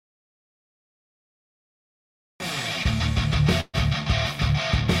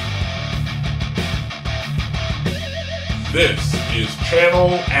This is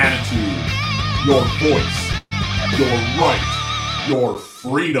Channel Attitude. Your voice, your right, your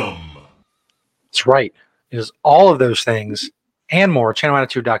freedom. That's right. It is all of those things and more.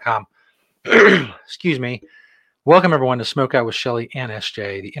 ChannelAttitude.com. Excuse me. Welcome, everyone, to Smokeout with Shelly and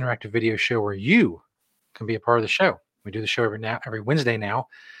SJ, the interactive video show where you can be a part of the show. We do the show every Wednesday now,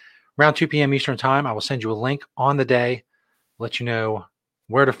 around 2 p.m. Eastern Time. I will send you a link on the day, let you know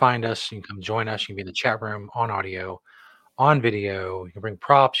where to find us. You can come join us. You can be in the chat room, on audio, on video. You can bring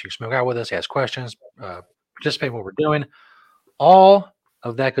props. You can smoke out with us, ask questions, participate in what we're doing. All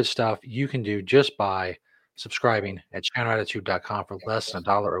of that good stuff you can do just by subscribing at channelattitude.com for less than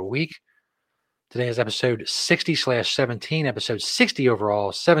 $1 a week. Today is episode 60/17, episode 60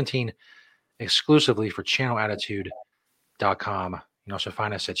 overall, 17 exclusively for channelattitude.com. You can also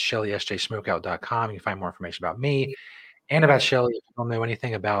find us at ShellySJ Smokeout.com. You can find more information about me and about Shelly. If you don't know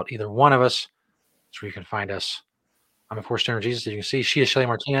anything about either one of us, that's where you can find us. I'm a Stoner Jesus. As you can see, she is Shelly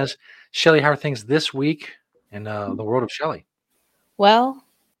Martinez. Shelly, how are things this week in the world of Shelly? Well,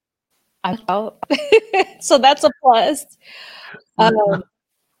 I'm out, so that's a plus.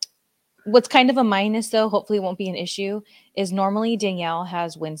 What's kind of a minus, though, hopefully it won't be an issue, is normally Danielle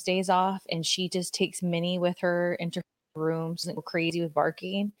has Wednesdays off, and she just takes Minnie with her into her rooms and go crazy with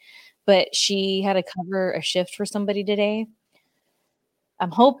barking. But she had to cover a shift for somebody today.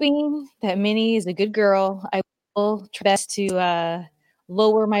 I'm hoping that Minnie is a good girl. I will try best to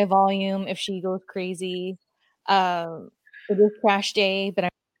lower my volume if she goes crazy. It is trash day, but I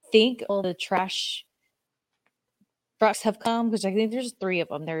think all the trash trucks have come, because I think there's 3 of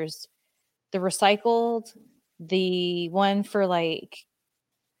them. There's the recycled, the one for like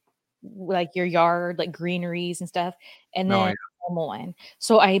your yard, like greeneries and stuff, and then the normal one.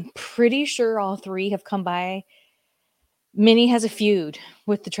 So I'm pretty sure all 3 have come by. Minnie has a feud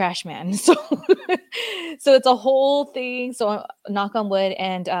with the trash man, so it's a whole thing. So knock on wood,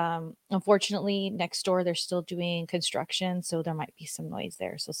 and unfortunately, next door they're still doing construction, so there might be some noise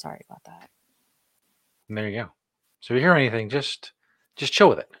there. So sorry about that. And there you go. So if you hear anything, just chill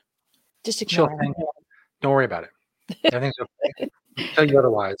with it. Just ignore it. Don't worry about it. Everything's okay. I'll tell you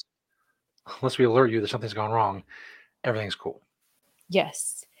otherwise. Unless we alert you that something's gone wrong, everything's cool.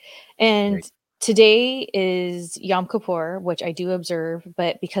 Yes. And today is Yom Kippur, which I do observe,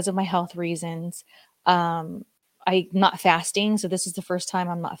 but because of my health reasons, I'm not fasting. So this is the first time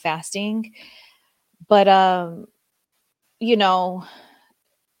I'm not fasting. But,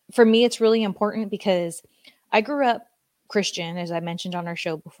 for me, it's really important because I grew up Christian, as I mentioned on our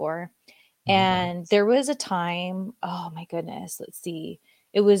show before. And there was a time, oh my goodness, let's see.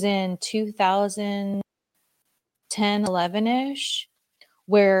 It was in 2010, 11-ish,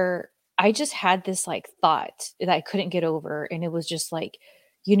 where I just had this like thought that I couldn't get over. And it was just like,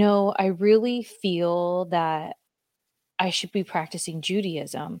 I really feel that I should be practicing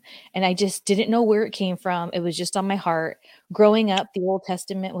Judaism. And I just didn't know where it came from. It was just on my heart. Growing up, the Old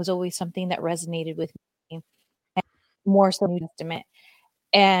Testament was always something that resonated with me, and more so New Testament.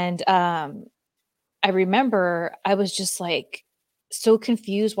 And I remember I was just like so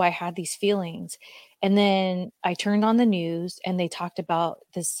confused why I had these feelings. And then I turned on the news and they talked about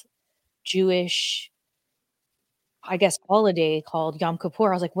this Jewish, I guess, holiday called Yom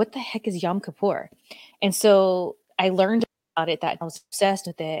Kippur. I was like, what the heck is Yom Kippur? And so I learned about it, that I was obsessed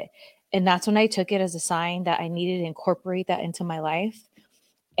with it. And that's when I took it as a sign that I needed to incorporate that into my life.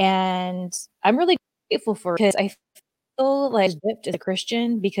 And I'm really grateful for it, because I feel like dipped as a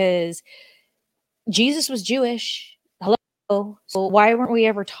Christian because Jesus was Jewish. Hello. So why weren't we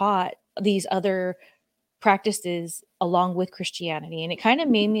ever taught these other practices along with Christianity? And it kind of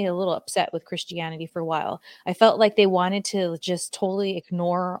made me a little upset with Christianity for a while. I felt like they wanted to just totally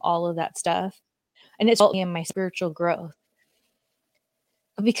ignore all of that stuff. And it's helped me in my spiritual growth.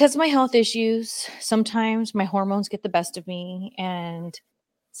 But because of my health issues, sometimes my hormones get the best of me. And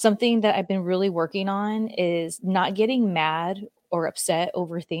something that I've been really working on is not getting mad or upset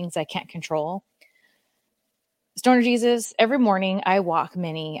over things I can't control. Stoner Jesus, every morning I walk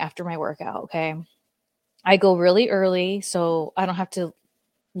Minnie after my workout, okay? I go really early so I don't have to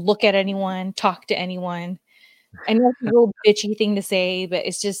look at anyone, talk to anyone. I know it's a real bitchy thing to say, but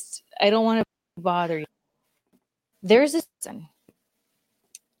it's just, I don't want to bother you. There's this person.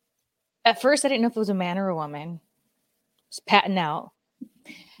 At first, I didn't know if it was a man or a woman. It's patting out.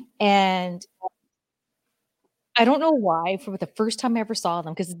 And I don't know why, for the first time I ever saw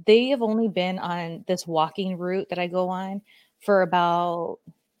them, because they have only been on this walking route that I go on for about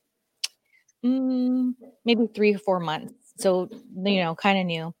maybe 3 or 4 months. So, kind of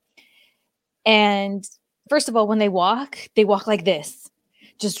new. And first of all, when they walk like this.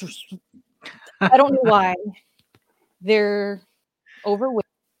 Just, I don't know why. They're overweight.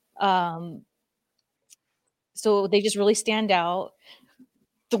 So they just really stand out.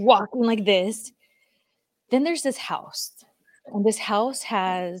 They're walking like this. Then there's this house, and this house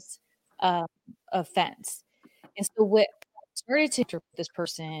has um, a fence. And so what started to interrupt this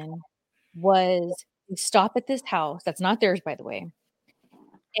person was they stop at this house that's not theirs, by the way,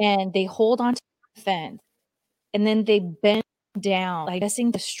 and they hold on to the fence, and then they bend down, like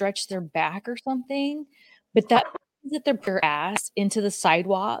guessing to stretch their back or something, but that means that their ass into the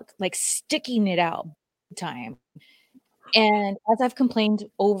sidewalk, like sticking it out big time. And as I've complained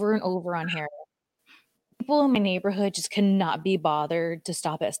over and over on here, people in my neighborhood just cannot be bothered to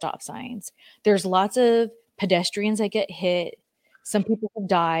stop at stop signs. There's lots of pedestrians that get hit. Some people have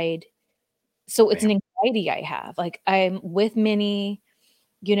died. So it's an anxiety I have. Like I'm with Minnie,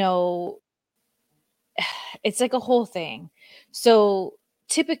 you know, it's like a whole thing. So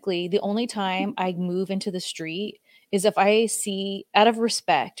typically the only time I move into the street is if I see, out of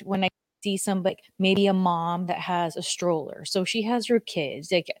respect, when I see somebody, maybe a mom that has a stroller. So she has her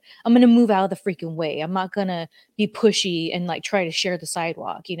kids. Like I'm gonna move out of the freaking way. I'm not gonna be pushy and like try to share the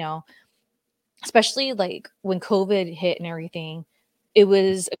sidewalk, you know? Especially like when COVID hit and everything, it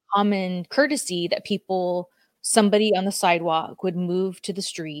was a common courtesy that somebody on the sidewalk would move to the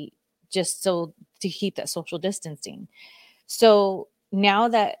street just so to keep that social distancing. So now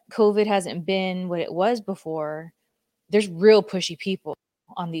that COVID hasn't been what it was before, there's real pushy people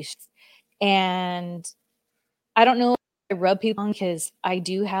on these. And I don't know if I rub people on because I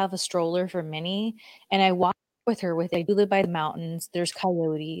do have a stroller for Minnie and I walk with her with it. I do live by the mountains. There's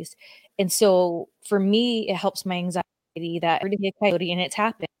coyotes. And so for me, it helps my anxiety that to be a coyote and it's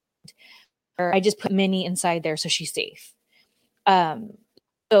happened. Or I just put Minnie inside there so she's safe. Um,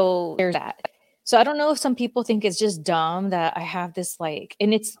 so there's that. So I don't know if some people think it's just dumb that I have this like,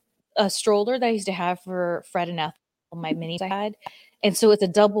 and it's a stroller that I used to have for Fred and Ethel, my minis I had. And so it's a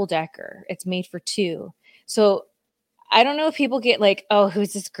double decker. It's made for two. So I don't know if people get like, oh,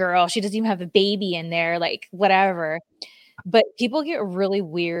 who's this girl? She doesn't even have a baby in there, like whatever. But people get really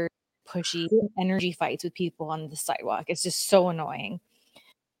weird, pushy energy fights with people on the sidewalk. It's just so annoying.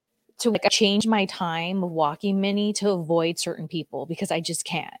 To like change my time of walking Minnie to avoid certain people because I just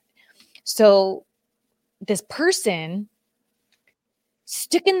can't. So this person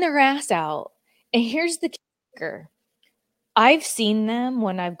sticking their ass out, and here's the kicker. I've seen them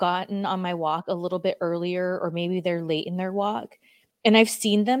when I've gotten on my walk a little bit earlier, or maybe they're late in their walk. And I've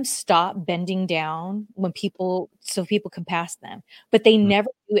seen them stop bending down so people can pass them. But they never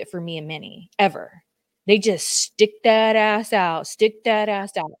do it for me and Minnie, ever. They just stick that ass out, stick that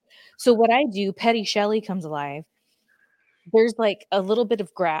ass out. So what I do, Petty Shelly comes alive. There's like a little bit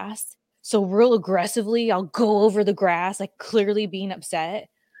of grass. So real aggressively, I'll go over the grass, like clearly being upset.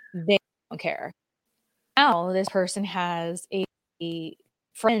 They don't care. Now this person has a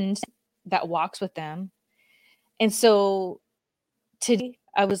friend that walks with them. And so today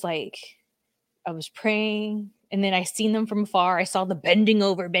I was praying and then I seen them from afar. I saw the bending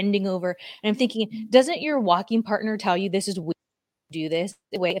over. And I'm thinking, doesn't your walking partner tell you this is weird to do this?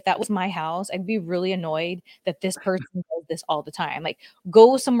 Wait, if that was my house, I'd be really annoyed that this person does this all the time. Like,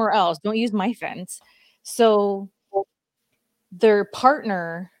 go somewhere else. Don't use my fence. So their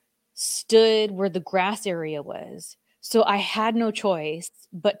partner stood where the grass area was. So I had no choice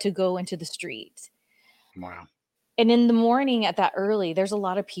but to go into the street. Wow. And in the morning at that early, there's a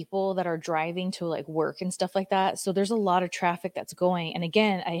lot of people that are driving to like work and stuff like that. So there's a lot of traffic that's going. And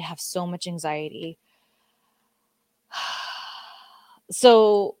again, I have so much anxiety.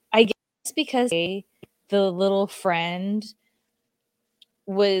 So I guess because the little friend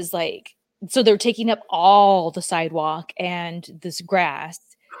was like, so they're taking up all the sidewalk and this grass.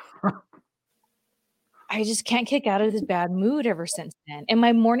 I just can't kick out of this bad mood ever since then. And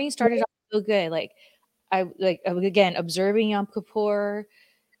my morning started off so good. I was again observing Yom Kippur,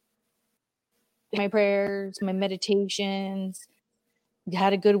 my prayers, my meditations,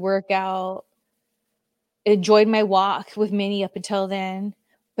 had a good workout, enjoyed my walk with Minnie up until then.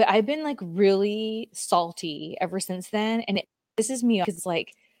 But I've been like really salty ever since then. And it pisses me off because it's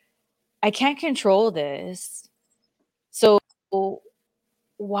like, I can't control this. So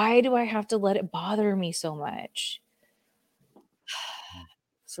why do I have to let it bother me so much?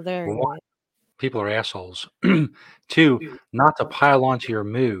 So there Well, it one, is. people are assholes. Two, not to pile onto your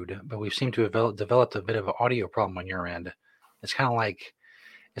mood, but we seem to have developed a bit of an audio problem on your end. It's kind of like,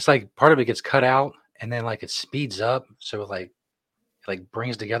 it's like part of it gets cut out and then like it speeds up. So it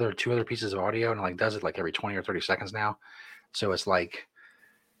brings together two other pieces of audio and like does it like every 20 or 30 seconds now. So it's like,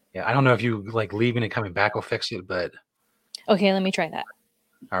 yeah, I don't know if you like leaving and coming back will fix it, but Okay, let me try that.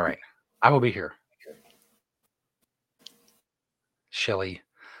 all right. I will be here. Shelly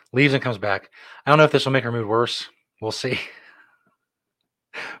leaves and comes back. I don't know if this will make her mood worse. We'll see.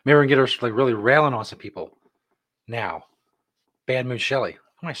 Maybe we can get her like really railing on some people. Now, bad mood Shelly.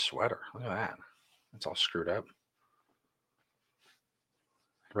 Look at my sweater. Look at that. It's all screwed up.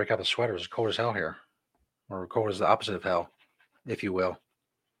 Break out the sweater. It's cold as hell here. Or cold as the opposite of hell, if you will.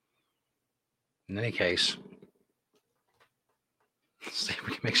 In any case, let's see if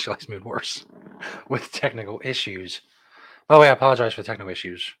we can make Shelly's mood worse with technical issues. By the way, I apologize for the technical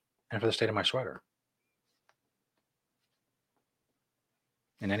issues and for the state of my sweater.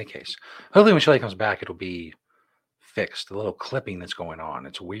 In any case, hopefully when Shelly comes back, it'll be fixed. The little clipping that's going on.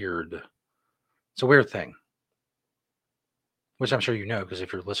 It's weird. It's a weird thing. Which I'm sure you know, because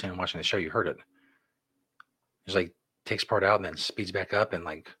if you're listening and watching the show, you heard it. It's like takes part out and then speeds back up and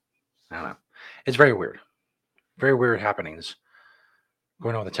like, I don't know. It's very weird. Very weird happenings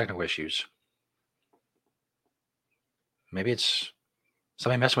going on with the technical issues. Maybe it's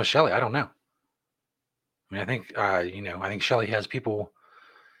somebody messing with Shelly. I don't know. I mean, I think, I think Shelly has people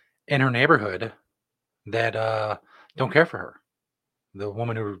in her neighborhood that don't care for her. The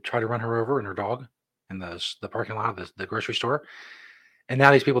woman who tried to run her over and her dog in the parking lot of the grocery store. And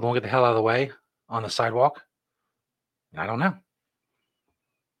now these people don't get the hell out of the way on the sidewalk. I don't know.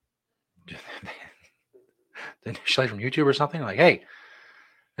 Then Shelly from YouTube or something? Like, hey,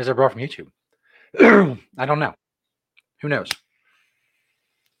 there's a bra from YouTube. I don't know. Who knows?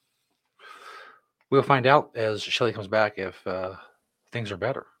 We'll find out as Shelly comes back if things are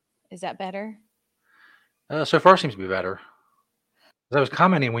better. Is that better? So far seems to be better. As I was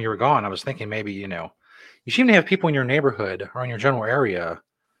commenting when you were gone, I was thinking maybe, you seem to have people in your neighborhood or in your general area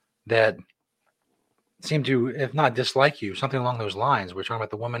that seem to, if not dislike you, something along those lines. We're talking about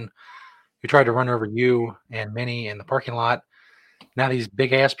the woman who tried to run over you and Minnie in the parking lot. Now these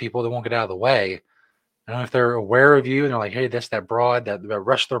big ass people that won't get out of the way. I don't know if they're aware of you and they're like, hey, that's that broad, that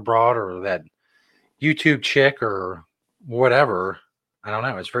wrestler broad or that YouTube chick or whatever. I don't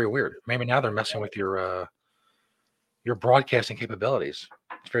know. It's very weird. Maybe now they're messing with your broadcasting capabilities.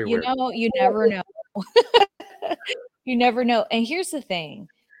 It's very weird. You never know. You never know. And here's the thing.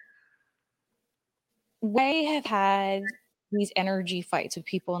 I have had these energy fights with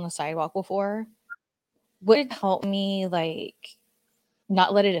people on the sidewalk before. What helped me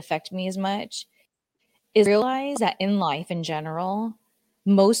not let it affect me as much is realize that in life in general,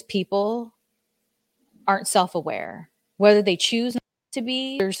 most people aren't self-aware. Whether they choose not to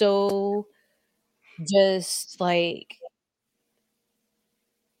be, they're so just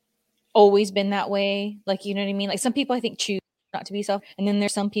always been that way. You know what I mean? Some people I think choose not to be self, and then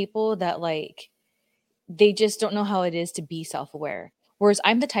there's some people that they just don't know how it is to be self-aware. Whereas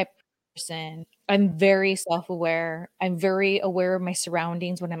I'm the type of person, I'm very self-aware. I'm very aware of my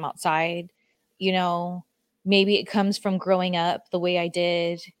surroundings when I'm outside. Maybe it comes from growing up the way I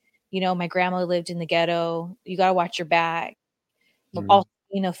did. My grandma lived in the ghetto. You got to watch your back. Also,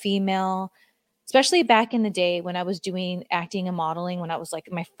 female, especially back in the day when I was doing acting and modeling, when I was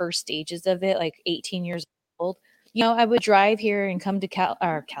my first stages of it, 18 years old. I would drive here and come to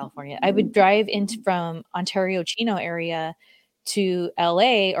California. I would drive from Ontario, Chino area to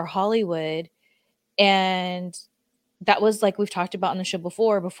LA or Hollywood. And that was we've talked about on the show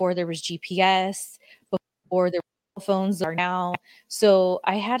before there was GPS, before there were phones that are now. So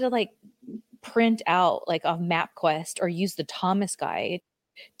I had to print out a MapQuest or use the Thomas guide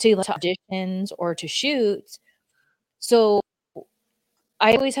to auditions or to shoots. So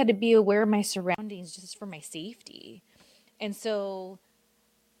I always had to be aware of my surroundings just for my safety. And so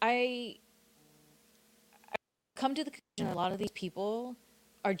I come to the conclusion a lot of these people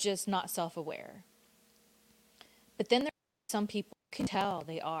are just not self-aware. But then there are some people who can tell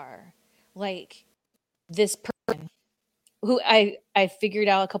they are. This person who I figured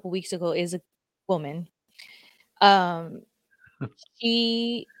out a couple weeks ago is a woman. I've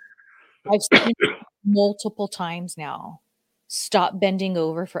seen multiple times now stop bending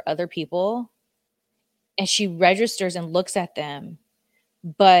over for other people, and she registers and looks at them,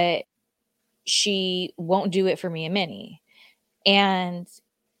 but she won't do it for me and Minnie. And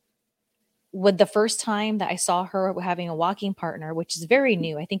with the first time that I saw her having a walking partner, which is very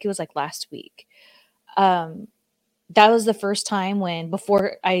new, I think it was last week. That was the first time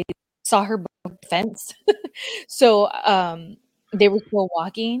before I saw her fence. So they were still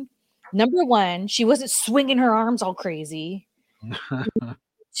walking. Number one, she wasn't swinging her arms all crazy.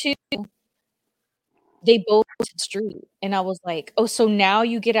 Two, they both went to the street. And I was like, oh, so now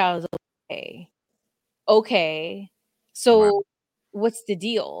you get out of the way. Okay. So what's the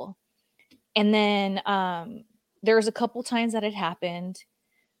deal? And then there was a couple times that it happened.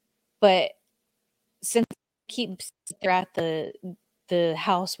 But since keep there at the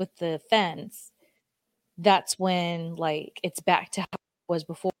house with the fence, that's when like it's back to how it was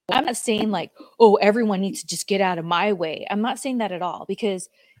before. I'm not saying like, oh, everyone needs to just get out of my way. I'm not saying that at all, because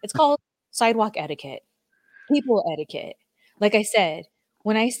it's called sidewalk etiquette, people etiquette. Like I said,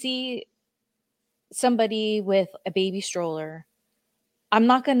 when I see somebody with a baby stroller, I'm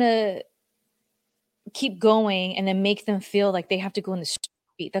not gonna keep going and then make them feel like they have to go in the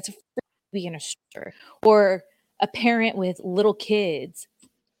street. That's a be in a store. Or a parent with little kids.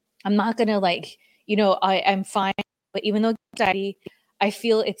 I'm not gonna like, I'm fine, but even though anxiety, I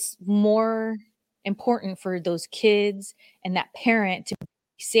feel it's more important for those kids and that parent to be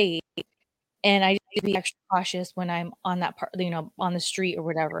safe. And I need to be extra cautious when I'm on that part, on the street or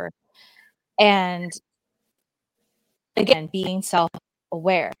whatever. And again, being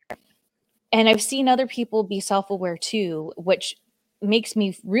self-aware. And I've seen other people be self-aware too, which makes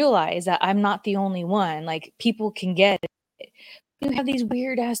me realize that I'm not the only one. Like, people can get it. You have these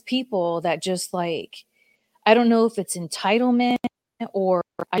weird ass people that just like, I don't know if it's entitlement or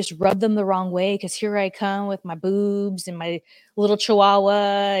I just rub them the wrong way, because here I come with my boobs and my little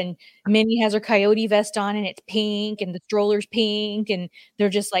chihuahua, and Minnie has her coyote vest on and it's pink and the stroller's pink, and they're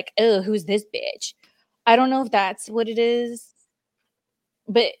just like, oh, who's this bitch? I don't know if that's what it is,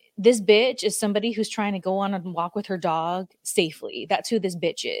 but this bitch is somebody who's trying to go on a walk with her dog safely. That's who this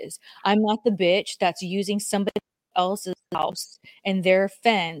bitch is. I'm not the bitch that's using somebody else's house and their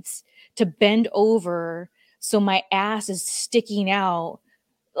fence to bend over so my ass is sticking out.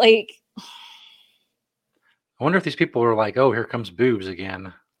 Like, I wonder if these people are like, oh, here comes boobs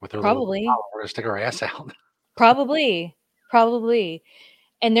again with her little, probably, we're going to stick our ass out. probably.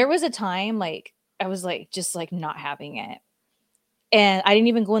 And there was a time like I was like just like not having it. And I didn't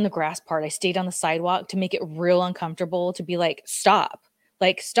even go in the grass part. I stayed on the sidewalk to make it real uncomfortable, to be like, stop.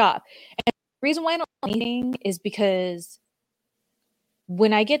 Like, stop. And the reason why I don't do anything is because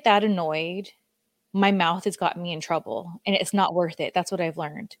when I get that annoyed, my mouth has gotten me in trouble and it's not worth it. That's what I've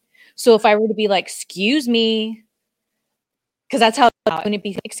learned. So if I were to be like, excuse me, because that's how when it'd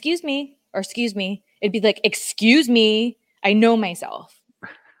be excuse me or excuse me, it'd be like, excuse me. I know myself.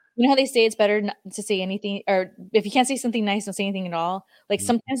 You know how they say it's better not to say anything, or if you can't say something nice, don't say anything at all. Like,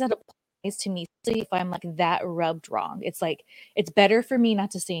 sometimes that applies to me, especially if I'm like that rubbed wrong. It's like, it's better for me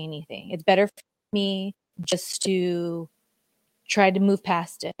not to say anything. It's better for me just to try to move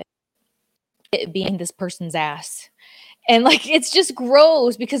past it being this person's ass. And like, it's just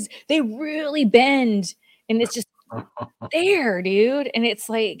gross because they really bend and it's just there, dude. And it's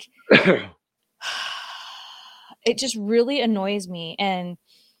like, it just really annoys me. And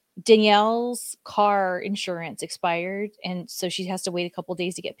Danielle's car insurance expired, and so she has to wait a couple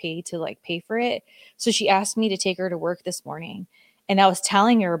days to get paid to like pay for it. So she asked me to take her to work this morning, and I was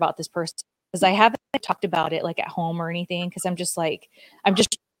telling her about this person because I haven't talked about it like at home or anything, because I'm just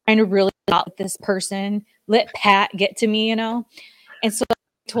trying to really not let this person let Pat get to me, And so I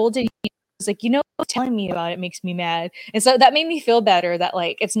told Danielle, I was like, telling me about it makes me mad. And so that made me feel better that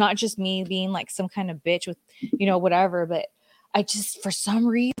like it's not just me being like some kind of bitch with whatever, but I just, for some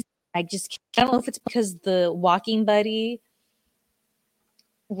reason, I don't know if it's because the walking buddy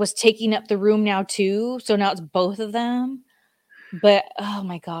was taking up the room now too. So now it's both of them. But oh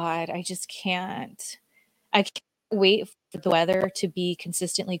my God, I just can't. I can't wait for the weather to be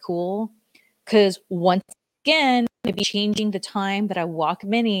consistently cool. Because once again, I'm going to be changing the time that I walk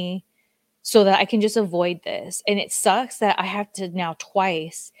Minnie so that I can just avoid this. And it sucks that I have to now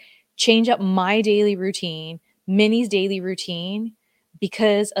twice change up my daily routine, Minnie's daily routine,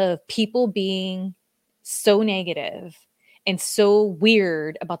 because of people being so negative and so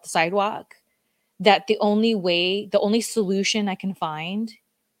weird about the sidewalk, that the only solution I can find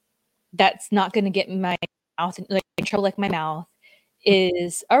that's not going to get my mouth like in trouble like my mouth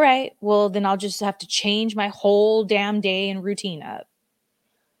is, all right, well then I'll just have to change my whole damn day and routine up.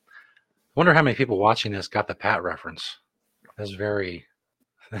 I wonder how many people watching this got the Pat reference. That's very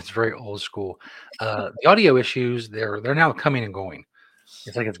old school. The audio issues, they're now coming and going.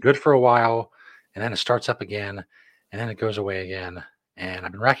 It's like it's good for a while, and then it starts up again, and then it goes away again. And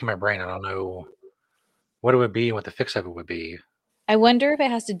I've been racking my brain. I don't know what it would be and what the fix of it would be. I wonder if it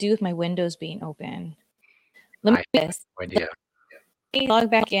has to do with my windows being open. Let me do this. No idea. Let me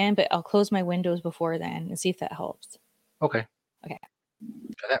log back in, but I'll close my windows before then and see if that helps. Okay. Okay.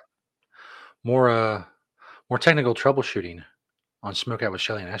 Try that. More technical troubleshooting on Smokeout with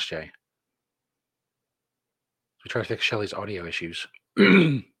Shelly and SJ. We try to fix Shelly's audio issues,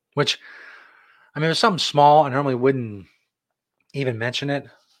 which, I mean, it was something small. I normally wouldn't even mention it.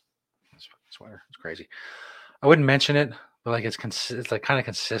 Sweater, it's crazy. I wouldn't mention it, but like it's like kind of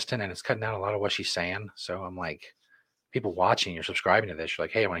consistent and it's cutting down a lot of what she's saying. So I'm like, people watching, you're subscribing to this. You're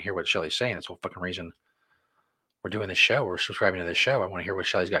like, hey, I want to hear what Shelly's saying. That's the whole fucking reason we're doing this show. We're subscribing to this show. I want to hear what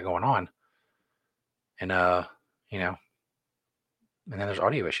Shelly's got going on. And you know, and then there's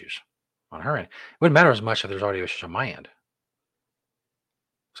audio issues on her end. It wouldn't matter as much if there's audio issues on my end.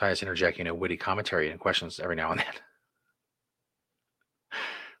 So I just interject, witty commentary and questions every now and then.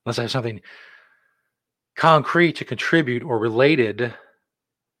 Unless I have something concrete to contribute or related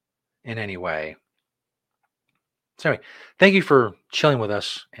in any way. So anyway, thank you for chilling with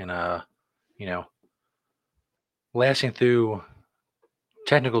us and lasting through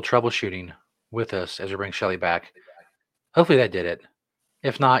technical troubleshooting with us as we bring Shelly back. Hopefully that did it.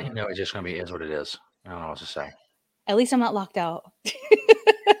 If not, it's just gonna be is what it is. I don't know what to say. At least I'm not locked out.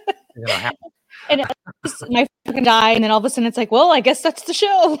 Happen. And at least my fucking die, and then all of a sudden it's like, well, I guess that's the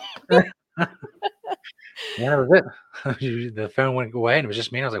show. Yeah, that was it. The phone went away and it was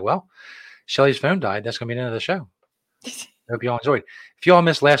just me. And I was like, well, Shelly's phone died. That's going to be the end of the show. I hope you all enjoyed. If you all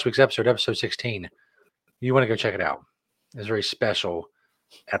missed last week's episode 16, you want to go check it out. It's a very special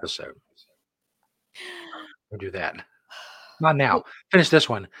episode. We'll do that. Not now. Finish this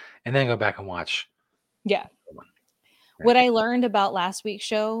one and then go back and watch. Yeah. What I learned about last week's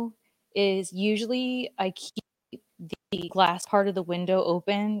show is usually I keep the glass part of the window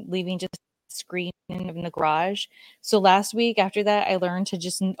open, leaving just screen in the garage. So last week after that, I learned to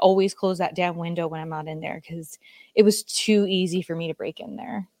just always close that damn window when I'm not in there because it was too easy for me to break in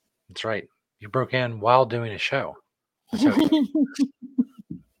there. That's right. You broke in while doing a show. So,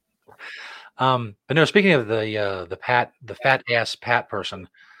 but no, speaking of the fat ass Pat person,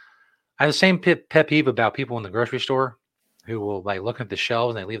 I have the same pet peeve about people in the grocery store who will like look at the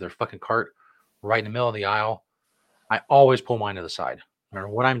shelves and they leave their fucking cart right in the middle of the aisle. I always pull mine to the side. No matter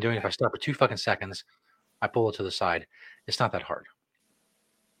what I'm doing, if I stop for 2 fucking seconds, I pull it to the side. It's not that hard.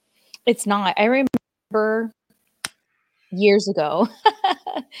 It's not. I remember years ago,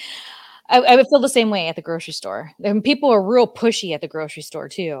 I would feel the same way at the grocery store. And people are real pushy at the grocery store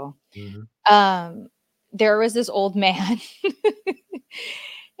too. Mm-hmm. There was this old man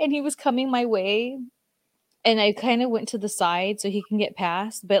and he was coming my way and I kind of went to the side so he can get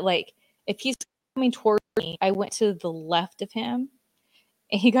past. But like, if he's coming towards me, I went to the left of him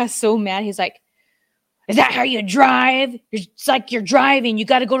and he got so mad. He's like, is that how you drive? It's like you're driving. You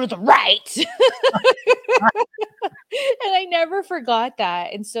got to go to the right. And I never forgot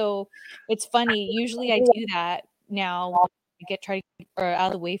that. And so it's funny. Usually I do that now. I try to get out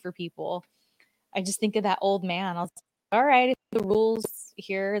of the way for people. I just think of that old man. I was like, all right, the rules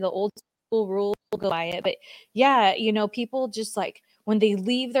here, the old school rules, will go by it. But yeah, people just like when they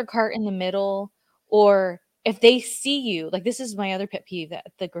leave their cart in the middle, or if they see you, like this is my other pet peeve at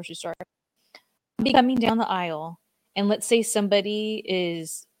the grocery store. Be coming down the aisle, and let's say somebody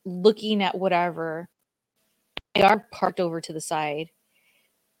is looking at whatever, they are parked over to the side.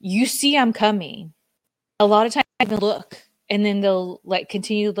 You see I'm coming. A lot of times I even look, and then they'll like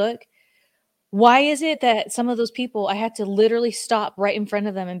continue to look. Why is it that some of those people, I had to literally stop right in front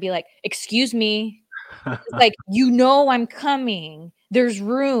of them and be like, excuse me. It's like, I'm coming. There's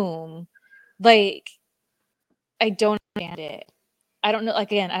room. Like, I don't understand it. I don't know.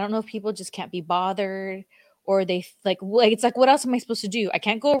 Again, I don't know if people just can't be bothered or they like it's like, what else am I supposed to do? I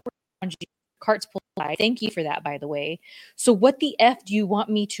can't go around you. Carts pulled by. Thank you for that, by the way. So what the F do you want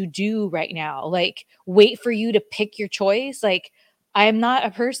me to do right now? Like, wait for you to pick your choice? Like, I'm not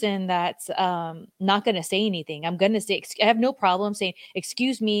a person that's not going to say anything. I'm going to say, I have no problem saying,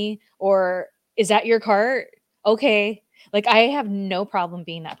 excuse me, or is that your cart? Okay. Like, I have no problem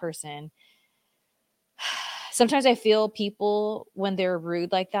being that person. Sometimes I feel people, when they're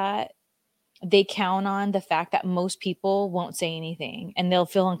rude like that, they count on the fact that most people won't say anything and they'll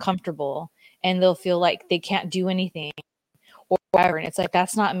feel uncomfortable and they'll feel like they can't do anything or whatever. And it's like,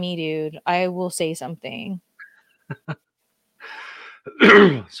 that's not me, dude. I will say something.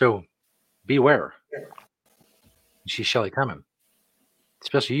 So beware. She's Shelly coming.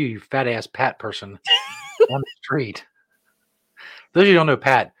 Especially you fat ass Pat person on the street. Those of you who don't know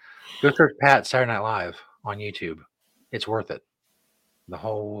Pat, go search Pat Saturday Night Live on YouTube. It's worth it. The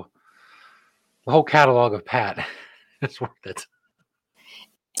whole catalog of Pat. It's worth it.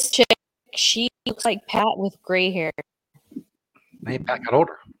 This chick, she looks like Pat with gray hair. Maybe Pat got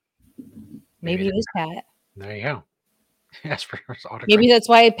older. Maybe it is Pat. There you go. Ask for his autograph. Maybe that's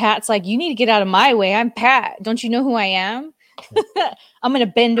why Pat's like, you need to get out of my way. I'm Pat. Don't you know who I am? I'm going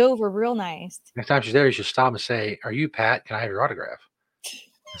to bend over real nice. Next time she's there, you should stop and say, are you Pat? Can I have your autograph?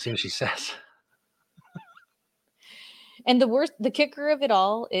 And see what she says. And the kicker of it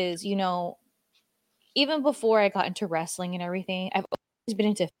all is, even before I got into wrestling and everything, I've always been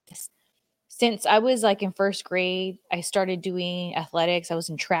into fitness. Since I was like in first grade, I started doing athletics. I was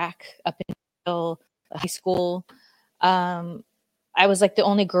in track up until high school. Um, I was like the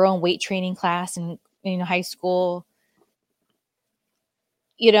only girl in weight training class in high school.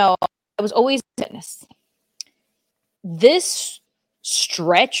 I was always in fitness. This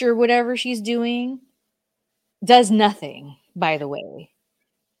stretch or whatever she's doing does nothing, by the way,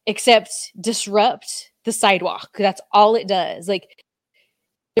 except disrupt the sidewalk. That's all it does. Like,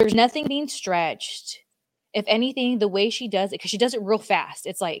 there's nothing being stretched. If anything, the way she does it, because she does it real fast,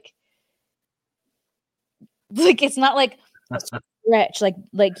 it's like it's not like a stretch,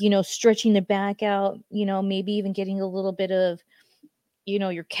 stretching the back out, maybe even getting a little bit of,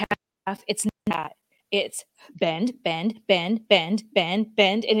 your calf. It's not that. It's bend, bend, bend, bend, bend,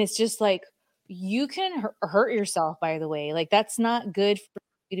 bend. And it's just like, you can hurt yourself, by the way. Like, that's not good for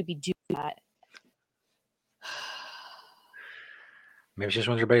you to be doing that. Maybe she just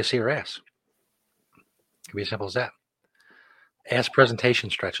wants everybody to see her ass. It could be as simple as that. Ass presentation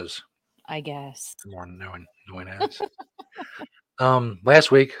stretches. I guess. More knowing ass.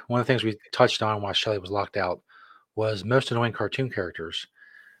 Last week, one of the things we touched on while Shelly was locked out was most annoying cartoon characters.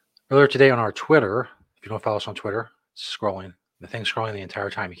 Earlier today on our Twitter, if you don't follow us on Twitter, it's scrolling. The thing's scrolling the entire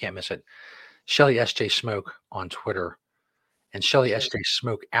time. You can't miss it. Shelly SJ Smoke on Twitter and Shelly SJ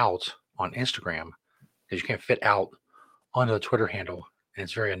Smokeout on Instagram, because you can't fit out onto the Twitter handle, and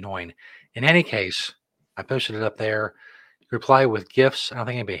it's very annoying. In any case, I posted it up there. You reply with GIFs. I don't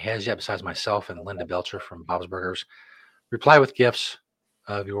think anybody has yet besides myself and Linda Belcher from Bob's Burgers. Reply with GIFs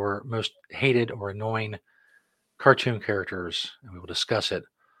of your most hated or annoying cartoon characters, and we will discuss it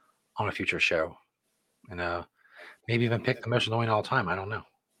on a future show. And maybe even pick the most annoying all the time. I don't know.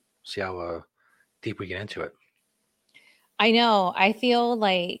 See how deep we get into it. I know. I feel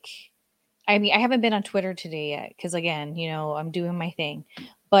like, I haven't been on Twitter today yet because, again, I'm doing my thing.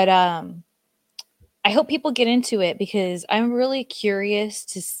 But I hope people get into it because I'm really curious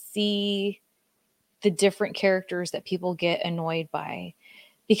to see the different characters that people get annoyed by.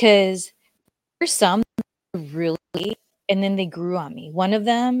 Because there's some really, and then they grew on me. One of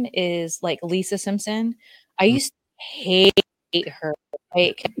them is like Lisa Simpson. I used to hate her.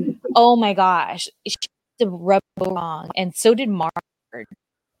 Like, oh my gosh, she used to rub me wrong, and so did Mark.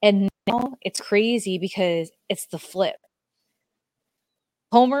 And now it's crazy because it's the flip.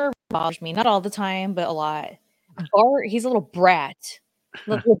 Homer bothers me, not all the time, but a lot. Bart, he's a little brat,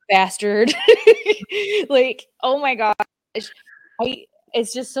 little bastard. Like, oh my gosh,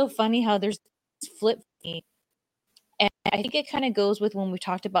 it's just so funny how there's this flip for me. And I think it kind of goes with when we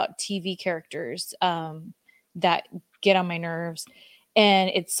talked about TV characters that get on my nerves.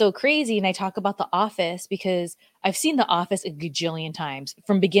 And it's so crazy. And I talk about The Office because I've seen The Office a gajillion times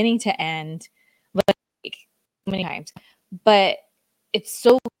from beginning to end, like many times. But it's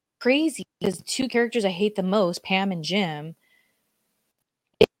so crazy because two characters I hate the most, Pam and Jim,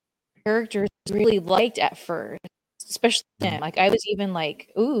 characters really liked at first, especially Jim. Like, I was even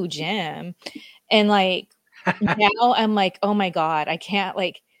like, ooh, Jim. And like, now I'm like, oh my God, I can't,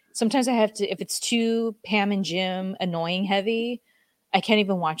 like, sometimes I have to, if it's too Pam and Jim annoying heavy, I can't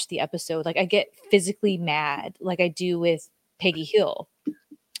even watch the episode. Like, I get physically mad like I do with Peggy Hill.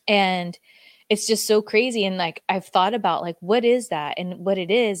 And it's just so crazy. And like, I've thought about like, what is that? And what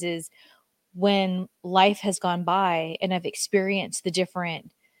it is when life has gone by and I've experienced the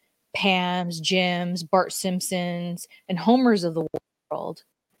different Pams, Jims, Bart Simpsons, and Homers of the world.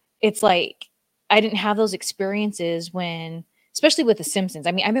 It's like, I didn't have those experiences when, especially with The Simpsons.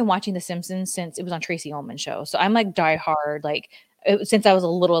 I mean, I've been watching The Simpsons since it was on Tracy Ullman show. So I'm like diehard, like since I was a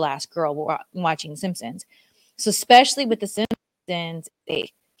little ass girl watching The Simpsons. So especially with The Simpsons,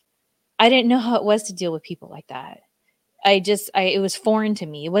 I didn't know how it was to deal with people like that. It was foreign to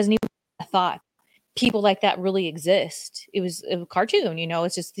me. It wasn't even a thought. People like that really exist. It was a cartoon,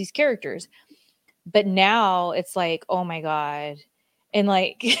 it's just these characters. But now it's like, oh my God. And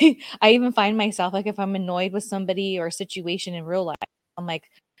like, I even find myself, like, if I'm annoyed with somebody or a situation in real life, I'm like,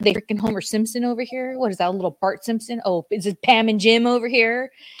 they freaking Homer Simpson over here? What is that, a little Bart Simpson? Oh, is it Pam and Jim over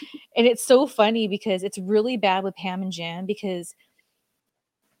here? And it's so funny because it's really bad with Pam and Jim because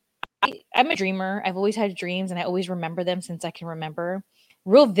I'm a dreamer. I've always had dreams and I always remember them since I can remember,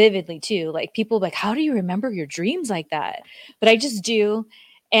 real vividly too. Like, people like, how do you remember your dreams like that? But I just do.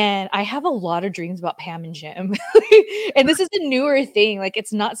 And I have a lot of dreams about Pam and Jim. And this is a newer thing. Like,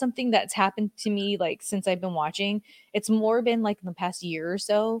 it's not something that's happened to me like since I've been watching. It's more been like in the past year or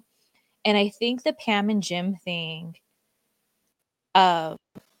so. And I think the Pam and Jim thing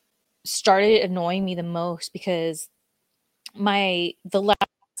started annoying me the most because the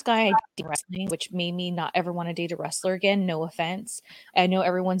last guy I did wrestling, which made me not ever want to date a wrestler again. No offense. I know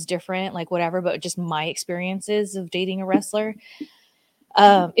everyone's different, like whatever, but just my experiences of dating a wrestler.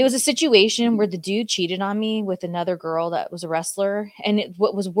 It was a situation where the dude cheated on me with another girl that was a wrestler. And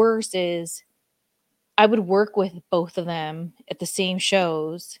what was worse is I would work with both of them at the same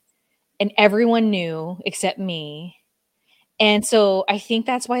shows, and everyone knew except me. And so I think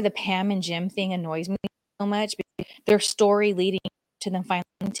that's why the Pam and Jim thing annoys me so much. Because their story leading to them finally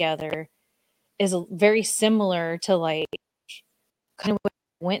together is very similar to like kind of what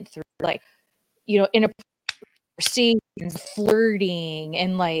I went through, like, in a conversations, flirting,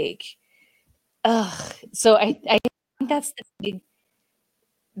 and like, ugh. So I think that's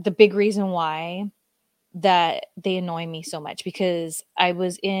the big reason why that they annoy me so much, because I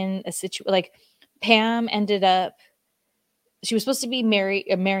was in a situation like Pam ended up. She was supposed to be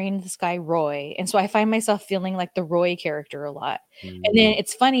marrying this guy, Roy. And so I find myself feeling like the Roy character a lot. And then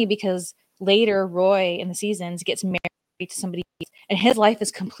it's funny because later Roy in the seasons gets married to somebody else, and his life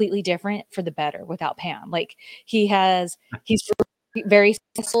is completely different for the better without Pam. Like he's very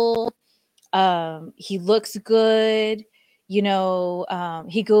successful. He looks good. He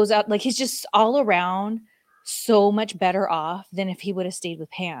goes out, like he's just all around so much better off than if he would have stayed with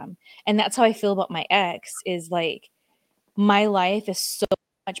Pam. And that's how I feel about my ex, is like, my life is so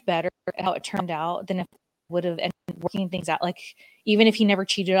much better how it turned out than if I would have ended up working things out. Like, even if he never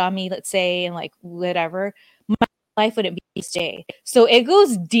cheated on me, let's say, and like whatever, my life wouldn't be stay. So it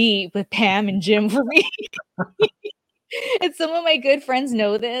goes deep with Pam and Jim for me. And some of my good friends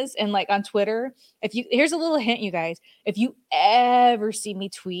know this. And like on Twitter, here's a little hint, you guys, if you ever see me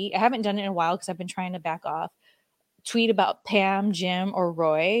tweet, I haven't done it in a while because I've been trying to back off, tweet about Pam, Jim, or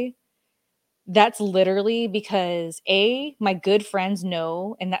Roy, that's literally because my good friends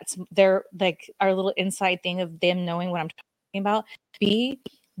know, and that's their like our little inside thing of them knowing what I'm talking about. B,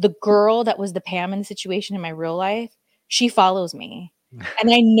 the girl that was the Pam in the situation in my real life, she follows me.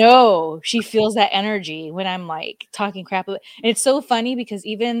 And I know she feels that energy when I'm like talking crap. And it's so funny because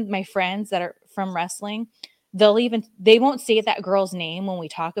even my friends that are from wrestling, they won't say that girl's name when we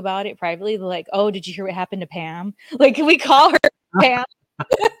talk about it privately. They're like, "Oh, did you hear what happened to Pam?" Like, we call her Pam.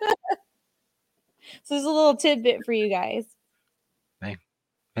 So there's a little tidbit for you guys. Maybe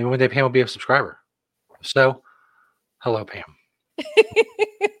one day Pam will be a subscriber. So, hello, Pam.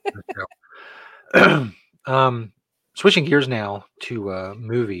 Switching gears now to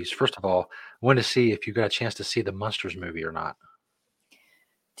movies. First of all, I wanted to see if you got a chance to see the Monsters movie or not.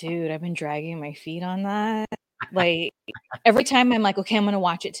 Dude, I've been dragging my feet on that. Like, every time I'm like, okay, I'm going to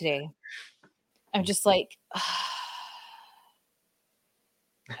watch it today. I'm just like,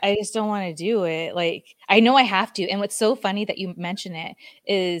 I just don't want to do it. Like, I know I have to. And what's so funny that you mention it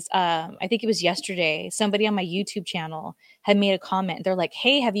is, I think it was yesterday, somebody on my YouTube channel had made a comment. They're like,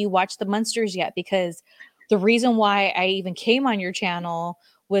 "Hey, have you watched The Munsters yet?" Because the reason why I even came on your channel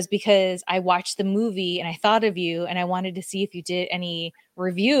was because I watched the movie and I thought of you, and I wanted to see if you did any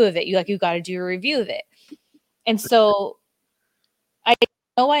review of it. You got to do a review of it. And so I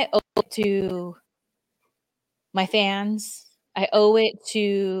know I owe it to my fans. I owe it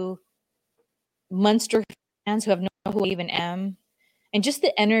to Munster fans who have no idea who I even am, and just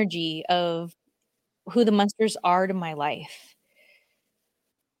the energy of who the Munsters are to my life.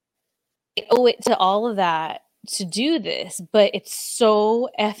 I owe it to all of that to do this, but it's so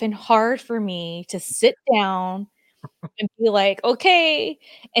effing hard for me to sit down and be like, okay.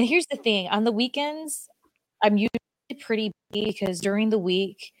 And here's the thing, on the weekends, I'm usually pretty busy because during the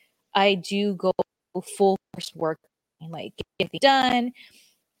week, I do go full force work and like get things done.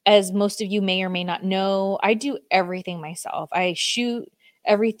 As most of you may or may not know, I do everything myself. I shoot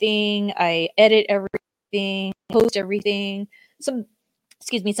everything, I edit everything, post everything.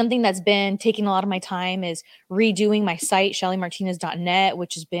 Something that's been taking a lot of my time is redoing my site, shellymartinez.net,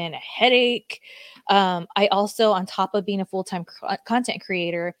 which has been a headache. I also, on top of being a full-time content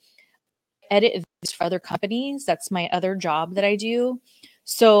creator, edit videos for other companies. That's my other job that I do.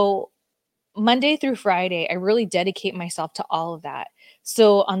 So Monday through Friday, I really dedicate myself to all of that.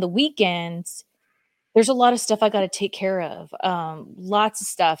 So on the weekends, there's a lot of stuff I got to take care of, lots of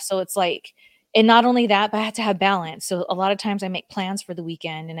stuff. So it's like, and not only that, but I have to have balance. So a lot of times I make plans for the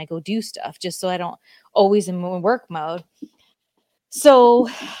weekend and I go do stuff just so I don't always in work mode. So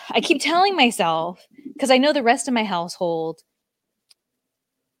I keep telling myself, because I know the rest of my household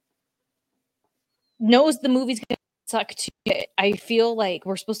knows the movie's going to suck too. I feel like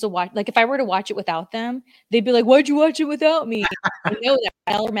we're supposed to watch, like if I were to watch it without them, they'd be like, "Why'd you watch it without me?" I know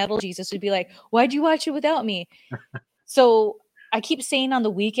that Metal Jesus would be like, "Why'd you watch it without me?" So I keep saying on the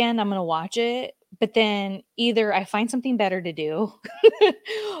weekend I'm going to watch it, but then either I find something better to do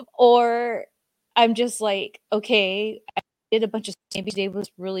or I'm just like, okay, I did a bunch of stuff. Maybe today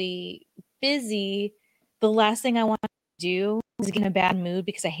was really busy. The last thing I want to do is get in a bad mood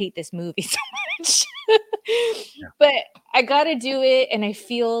because I hate this movie so much. But I got to do it. And I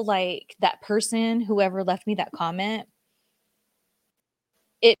feel like that person, whoever left me that comment,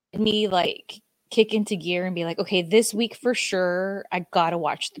 it made me like kick into gear and be like, okay, this week for sure, I got to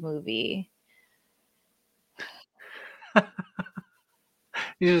watch the movie.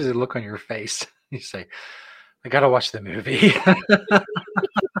 You just look on your face. You say, I got to watch the movie.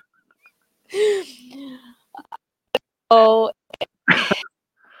 Oh,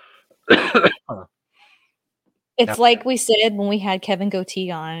 it's like we said when we had Kevin Goatee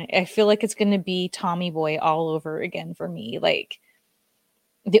on. I feel like it's going to be Tommy Boy all over again for me. Like,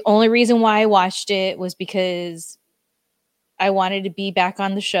 the only reason why I watched it was because I wanted to be back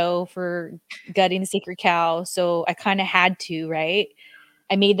on the show for Gutting the Sacred Cow. So I kind of had to, right?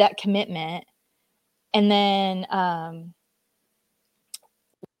 I made that commitment. And then,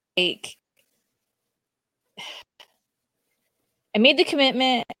 like, I made the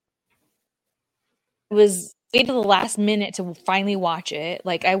commitment. It was wait to the last minute to finally watch it.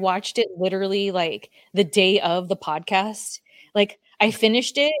 Like, I watched it literally like the day of the podcast. Like, I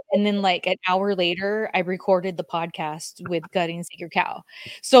finished it, and then like an hour later, I recorded the podcast with Gutting the Sacred Cow.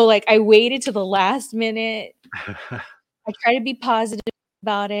 So like, I waited to the last minute. I try to be positive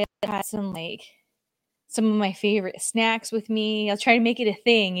about it. I had some of my favorite snacks with me. I'll try to make it a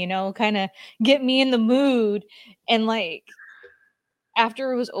thing, you know, kind of get me in the mood. And like,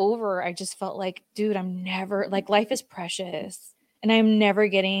 after it was over, I just felt like, dude, I'm never like, life is precious and I'm never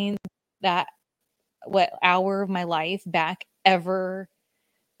getting that hour of my life back ever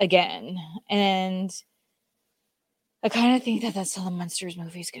again. And I kind of think that that's how the Monsters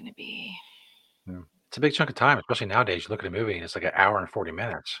movie is going to be. Yeah. It's a big chunk of time, especially nowadays. You look at a movie and it's like an hour and 40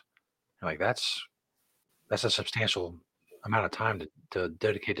 minutes. You're like, that's a substantial amount of time to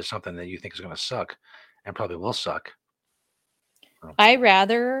dedicate to something that you think is going to suck and probably will suck. I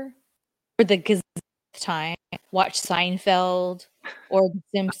rather, for the gazillionth time, watch Seinfeld or The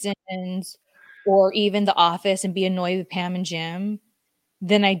Simpsons or even The Office and be annoyed with Pam and Jim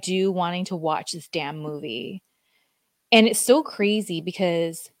than I do wanting to watch this damn movie. And it's so crazy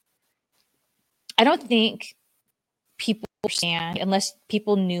because I don't think people understand, unless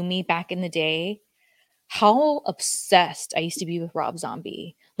people knew me back in the day, how obsessed I used to be with Rob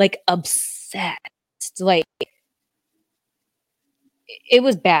Zombie. Like, obsessed. Like, it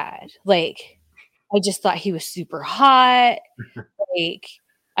was bad. Like, I just thought he was super hot. Like,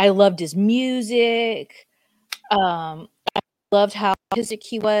 I loved his music. I loved how artistic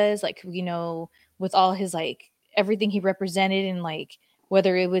he was, like, you know, with all his like everything he represented, and like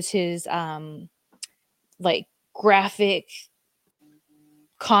whether it was his like graphic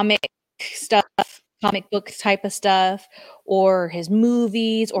comic stuff, comic book type of stuff, or his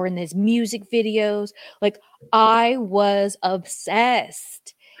movies, or in his music videos. Like, I was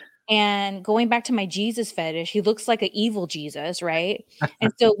obsessed. And going back to my Jesus fetish, he looks like an evil Jesus, right?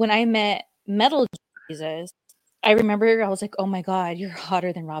 And so when I met Metal Jesus, I remember I was like, "Oh my God, you're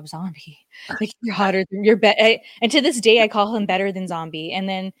hotter than Rob Zombie. Like, you're hotter than you're better." And to this day, I call him better than Zombie. And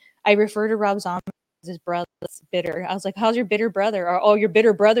then I refer to Rob Zombie as his brother. That's bitter. I was like, "How's your bitter brother?" Or, "Oh, your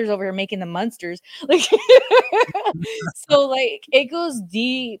bitter brother's over here making the monsters." Like, so like it goes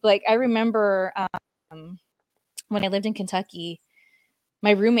deep. Like, I remember when I lived in Kentucky,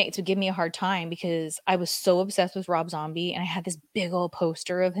 my roommates would give me a hard time because I was so obsessed with Rob Zombie, and I had this big old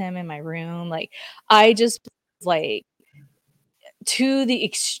poster of him in my room. Like, I just was like to the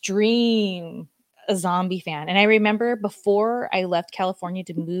extreme a zombie fan. And I remember before I left California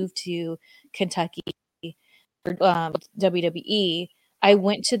to move to Kentucky for WWE, I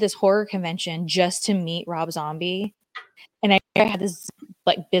went to this horror convention just to meet Rob Zombie. And I had this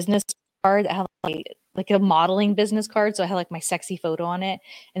like business card that had like a modeling business card. So I had like my sexy photo on it.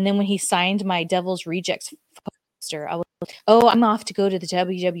 And then when he signed my Devil's Rejects poster, I was like, "Oh, I'm off to go to the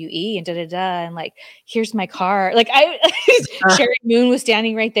WWE and da da da." And like, here's my card. Like, Sherry Moon was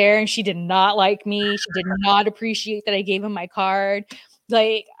standing right there, and she did not like me. She did not appreciate that I gave him my card.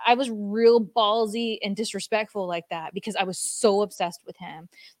 Like, I was real ballsy and disrespectful like that because I was so obsessed with him,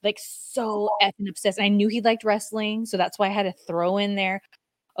 like so effing obsessed. And I knew he liked wrestling, so that's why I had to throw in there,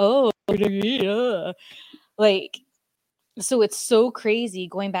 "Oh, yeah." Like, so it's so crazy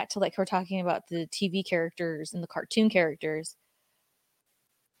going back to like her talking about the TV characters and the cartoon characters.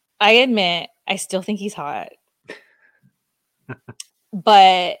 I admit I still think he's hot,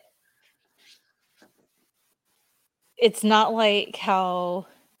 but it's not like how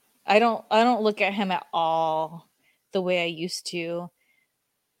I don't look at him at all the way I used to.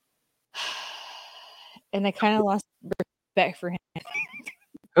 And I kind of lost respect for him.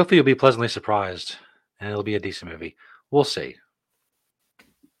 Hopefully, you'll be pleasantly surprised, and it'll be a decent movie. We'll see. We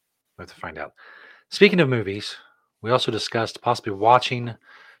have to find out. Speaking of movies, we also discussed possibly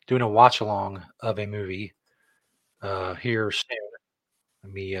doing a watch along of a movie here soon.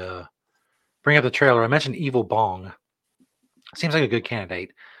 Let me bring up the trailer. I mentioned Evil Bong. Seems like a good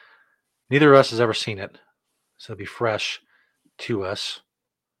candidate. Neither of us has ever seen it, so it'll be fresh to us.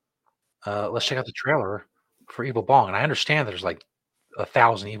 Let's check out the trailer for Evil Bong. And I understand there's like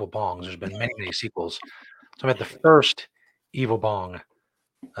 1,000 Evil Bongs. There's been many, many sequels. So I'm at the first Evil Bong.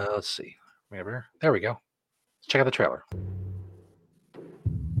 Let's see. There we go. Let's check out the trailer.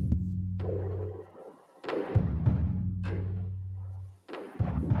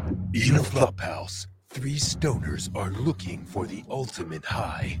 In a flophouse, three stoners are looking for the ultimate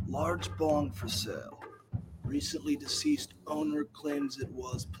high. Large bong for sale. Recently deceased owner claims it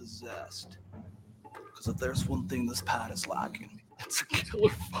was possessed. Because if there's one thing this pad is lacking, it's a killer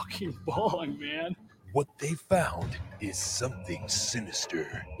fucking bong, man. What they found is something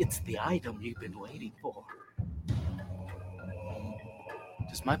sinister. It's the item you've been waiting for.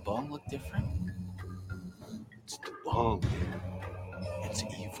 Does my bong look different? It's the bong, man. It's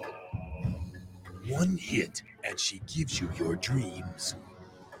evil. One hit and she gives you your dreams.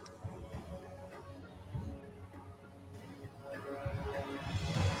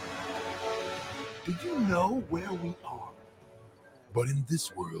 Do you know where we are? But in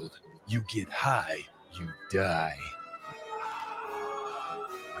this world, you get high, you die.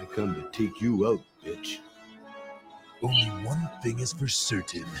 I come to take you out, bitch. Only one thing is for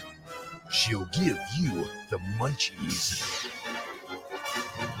certain. She'll give you the munchies.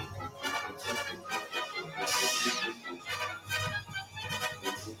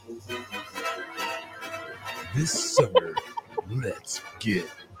 This summer, let's get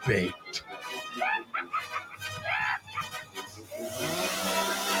baked.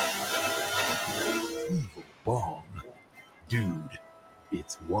 Evil Bong. Dude,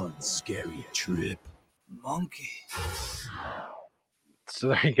 it's one scary trip. Monkey. So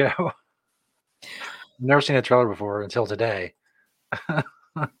there you go. Never seen a trailer before until today.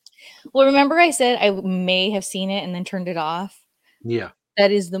 Well, remember I said I may have seen it and then turned it off? Yeah.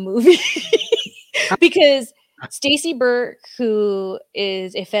 That is the movie. Because Stacey Burke, who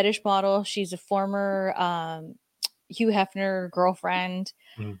is a fetish model, she's a former Hugh Hefner girlfriend.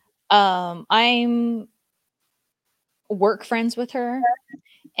 Mhm. I'm work friends with her,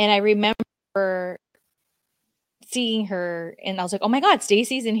 and I remember seeing her, and I was like, "Oh my god,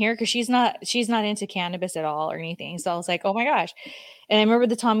 Stacey's in here," because she's not into cannabis at all or anything. So I was like, "Oh my gosh!" And I remember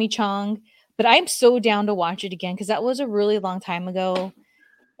the Tommy Chong, but I'm so down to watch it again because that was a really long time ago,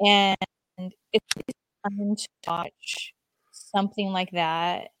 and it's fun to watch something like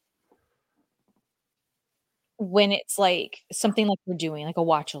that when it's like something like we're doing, like a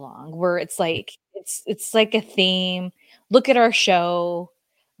watch along, where it's like it's like a theme. Look at our show.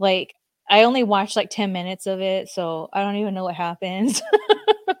 Like I only watched like 10 minutes of it, so I don't even know what happens.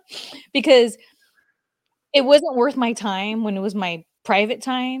 Because it wasn't worth my time when it was my private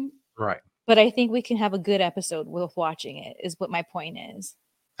time, Right. but I think we can have a good episode with watching it, is what my point is.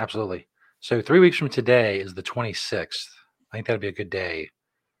 Absolutely. So 3 weeks from today is the 26th. I think that'd be a good day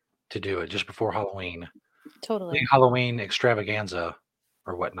to do it, just before Halloween. Totally. Big Halloween extravaganza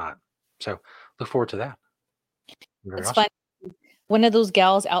or whatnot. So look forward to that. Very It's awesome. fun. One of those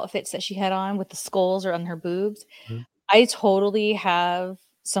gals' outfits that she had on with the skulls or on her boobs. Mhm. I totally have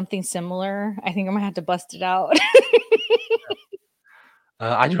something similar. I think I'm gonna have to bust it out.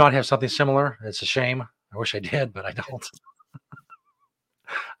 I do not have something similar. It's a shame. I wish I did, but I don't.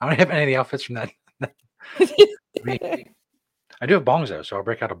 I don't have any of the outfits from that. I do have bongs though, so I'll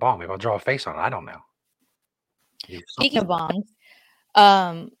break out a bong. Maybe I'll draw a face on it. I don't know. Speaking of bongs,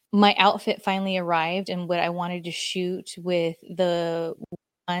 my outfit finally arrived, and what I wanted to shoot with the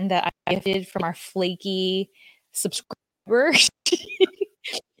one that I gifted from our flaky subscribers.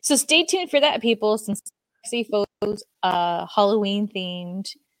 So stay tuned for that, people. Some sexy photos, Halloween themed,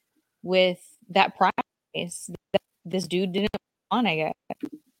 with that price that this dude didn't want, I guess.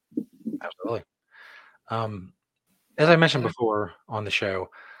 Absolutely. As I mentioned before on the show,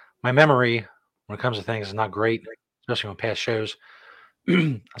 my memory when it comes to things is not great, especially on past shows.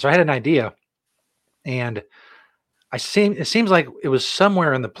 So I had an idea, and it seems like it was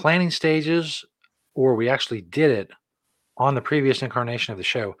somewhere in the planning stages, or we actually did it on the previous incarnation of the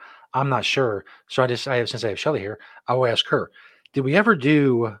show. I'm not sure. So since I have Shelly here, I will ask her: did we ever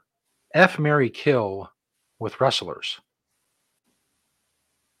do F, Marry, Kill with wrestlers?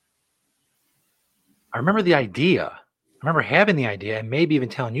 I remember the idea. I remember having the idea and maybe even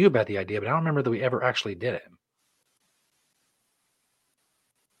telling you about the idea, but I don't remember that we ever actually did it.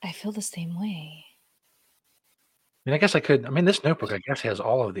 I feel the same way. I mean, I guess I could. I mean, this notebook, I guess, has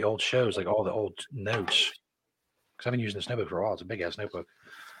all of the old shows, like all the old notes. Because I've been using this notebook for a while. It's a big ass notebook.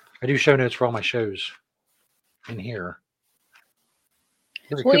 I do show notes for all my shows in here.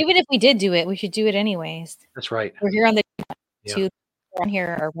 Well, even if we did do it, we should do it anyways. That's right. We're here on the two on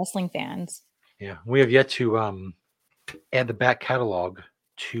here are wrestling fans. Yeah, we have yet to add the back catalog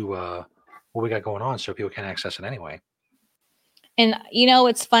to what we got going on, so people can access it anyway. And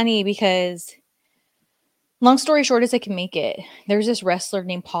it's funny because, long story short as I can make it, there's this wrestler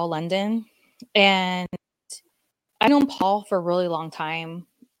named Paul London, and I've known Paul for a really long time,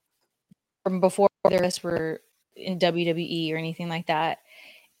 from before this were in WWE or anything like that.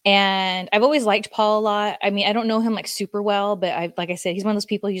 And I've always liked Paul a lot. I mean, I don't know him like super well, but like I said, he's one of those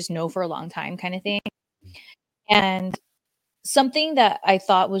people you just know for a long time kind of thing. And something that I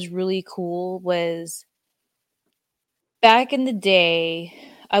thought was really cool was, back in the day,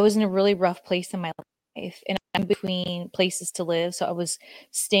 I was in a really rough place in my life, and I'm between places to live. So I was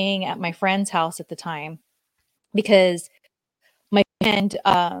staying at my friend's house at the time because my friend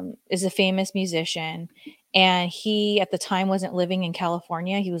is a famous musician, and he at the time wasn't living in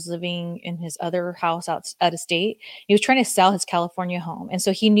California. He was living in his other house out of state. He was trying to sell his California home. And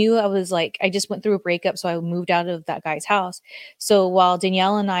so he knew I was like, I just went through a breakup. So I moved out of that guy's house. So while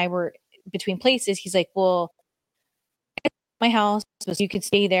Danielle and I were between places, he's like, well, my house, so you could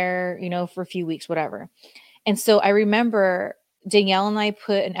stay there, for a few weeks, whatever. And so I remember Danielle and I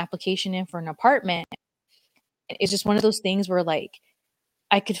put an application in for an apartment. It's just one of those things where, like,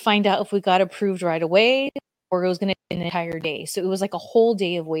 I could find out if we got approved right away or it was going to be an entire day. So it was like a whole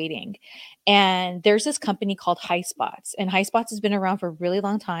day of waiting. And there's this company called High Spots, and High Spots has been around for a really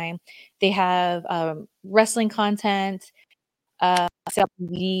long time. They have wrestling content, sell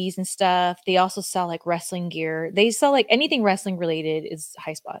DVDs and stuff. They also sell like wrestling gear. They sell like anything wrestling related is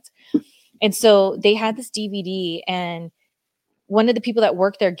High Spots. And so they had this DVD, and one of the people that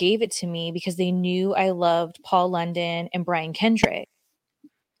worked there gave it to me because they knew I loved Paul London and Brian Kendrick,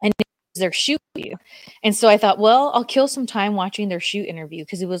 and it was their shoot interview. And so I thought, well, I'll kill some time watching their shoot interview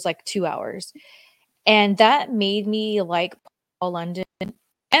because it was like 2 hours. And that made me like Paul London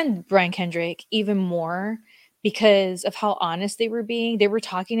and Brian Kendrick even more because of how honest they were being. They were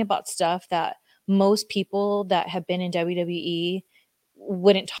talking about stuff that most people that have been in WWE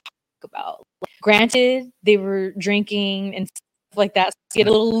wouldn't talk about. Granted, they were drinking and stuff like that, so get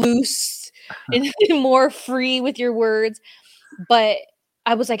a little loose and more free with your words. But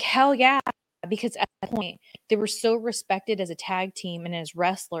I was like, hell yeah, because at that point, they were so respected as a tag team and as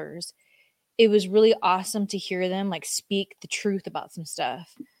wrestlers. It was really awesome to hear them like speak the truth about some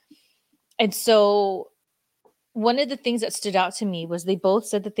stuff. And so one of the things that stood out to me was they both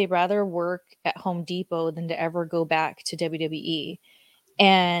said that they'd rather work at Home Depot than to ever go back to WWE.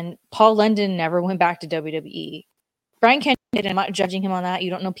 And Paul London never went back to WWE. Brian Kendrick, and I'm not judging him on that. You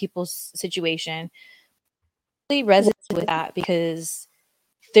don't know people's situation. I really resonated with that because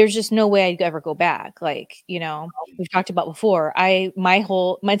there's just no way I'd ever go back. Like, we've talked about before.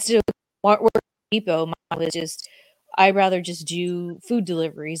 My still work at Depot was just, I'd rather just do food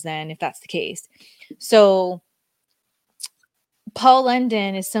deliveries then if that's the case. So Paul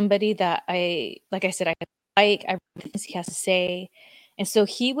London is somebody that like I said, I read things he has to say. And so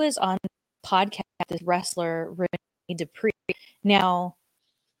he was on the podcast, this wrestler, Renee Dupree. Now,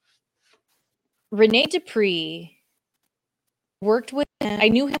 Renee Dupree worked with him. I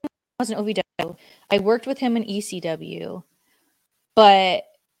knew him when I was in OVW. I worked with him in ECW, but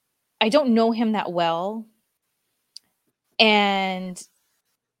I don't know him that well. And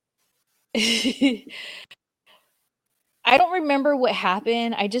I don't remember what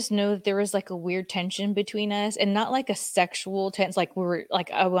happened. I just know that there was like a weird tension between us, and not like a sexual tense, like we were like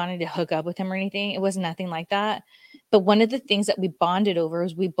I wanted to hook up with him or anything. It was nothing like that. But one of the things that we bonded over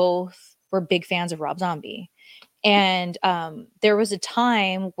was we both were big fans of Rob Zombie. And there was a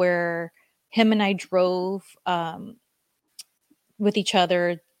time where him and I drove with each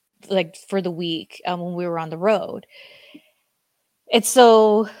other like for the week when we were on the road. And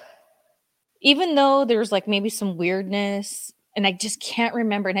so even though there's like maybe some weirdness and I just can't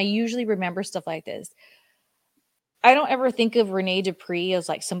remember, and I usually remember stuff like this, I don't ever think of Renee Dupree as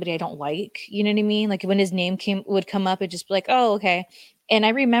like somebody I don't like. You know what I mean? Like when his name would come up, it'd just be like, oh, okay. And I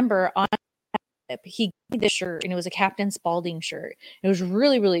remember on he gave me this shirt, and it was a Captain Spaulding shirt. It was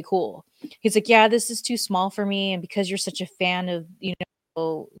really, really cool. He's like, yeah, this is too small for me. And because you're such a fan of,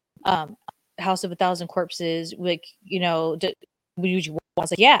 House of a Thousand Corpses, like, would you I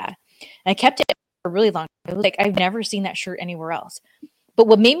was like, yeah. And I kept it a really long time. It was like I've never seen that shirt anywhere else. But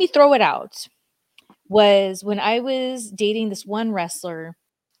what made me throw it out was when I was dating this one wrestler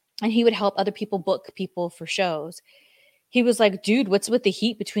and he would help other people book people for shows. He was like, dude, what's with the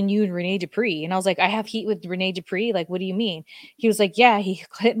heat between you and Renee Dupree? And I was like, I have heat with Renee Dupree. Like, what do you mean? He was like, yeah, he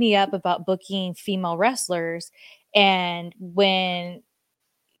hit me up about booking female wrestlers. And when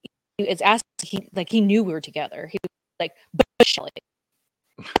he was asked, he knew we were together. He was like, but Shelly.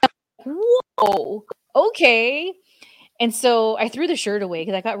 Whoa, okay. And so I threw the shirt away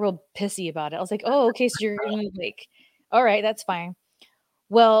because I got real pissy about it. I was like, oh, okay, so you're gonna like, all right, that's fine.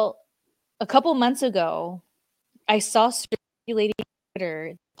 Well, a couple months ago, I saw circulating on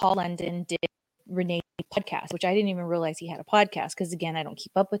Twitter, Paul London did Renee podcast, which I didn't even realize he had a podcast because again, I don't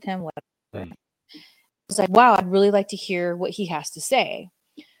keep up with him. I was like, wow, I'd really like to hear what he has to say.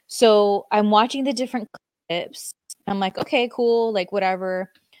 So I'm watching the different clips. I'm like, okay, cool, like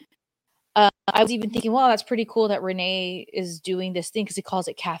whatever. I was even thinking, well, that's pretty cool that Renee is doing this thing because he calls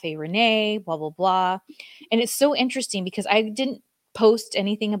it Cafe Renee, blah, blah, blah. And it's so interesting because I didn't post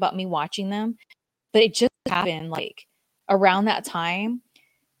anything about me watching them, but it just happened like around that time.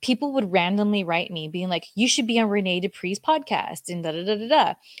 People would randomly write me being like, you should be on Renee Dupree's podcast and da da da da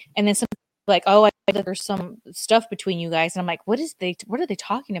da. And then some like, oh, I think there's some stuff between you guys. And I'm like, what are they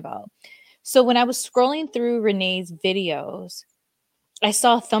talking about? So when I was scrolling through Renee's videos, I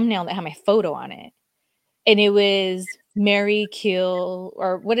saw a thumbnail that had my photo on it. And it was Mary Kill,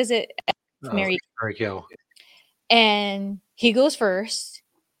 or what is it? Mary Kill. And he goes first.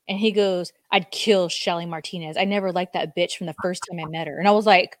 And he goes, I'd kill Shelly Martinez. I never liked that bitch from the first time I met her. And I was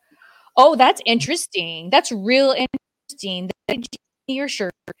like, oh, that's interesting. That's real interesting. Your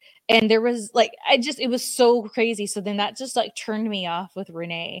shirt. And there was like, it was so crazy. So then that just like turned me off with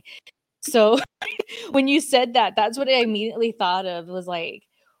Renee. So when you said that, that's what I immediately thought of was like,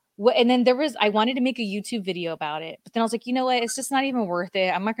 what? And then I wanted to make a YouTube video about it. But then I was like, you know what? It's just not even worth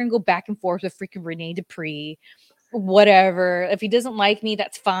it. I'm not going to go back and forth with freaking Renee Dupree. Whatever. If he doesn't like me,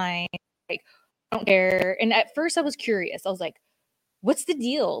 that's fine. Like, I don't care. And at first I was curious. I was like, what's the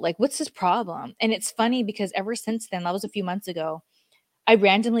deal? Like, what's his problem? And it's funny because ever since then, that was a few months ago, I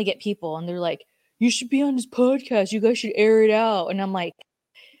randomly get people and they're like, you should be on his podcast. You guys should air it out. And I'm like,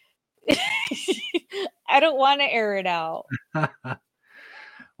 I don't want to air it out.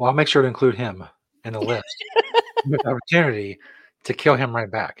 Well, I'll make sure to include him in the list with opportunity to kill him right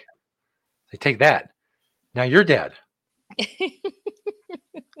back. They take that. Now you're dead.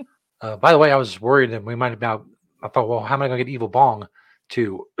 By the way, I was worried that we might have now. I thought, well, how am I going to get Evil Bong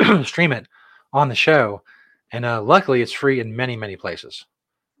to stream it on the show? And luckily, it's free in many, many places.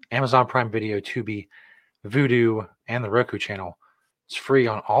 Amazon Prime Video, Tubi, Vudu, and the Roku channel. It's free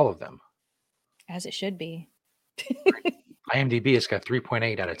on all of them. As it should be. IMDb, it's got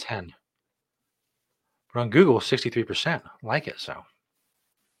 3.8 out of 10. But on Google, 63% like it. So,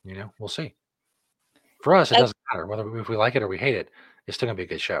 we'll see. For us, it doesn't matter whether if we like it or we hate it. It's still going to be a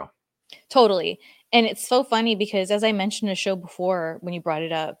good show. Totally. And it's so funny because as I mentioned in a show before when you brought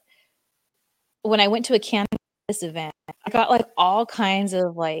it up, when I went to a cannabis event, I got like all kinds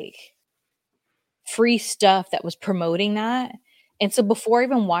of like free stuff that was promoting that. And so before I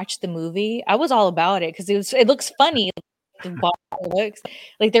even watched the movie, I was all about it because it looks funny. The bottle looks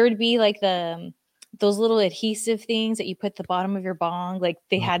like there would be like those little adhesive things that you put the bottom of your bong. Like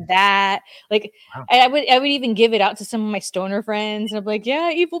they had that. Like wow. I would even give it out to some of my stoner friends, and I'm like, yeah,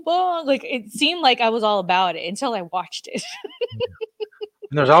 Evil Bong. Like it seemed like I was all about it until I watched it.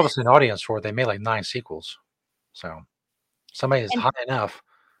 And there's obviously an audience for it. They made like 9 sequels, so somebody is high enough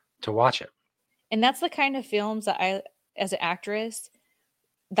to watch it. And that's the kind of films that I, as an actress,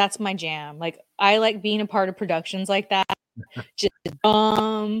 that's my jam. Like I like being a part of productions like that. Just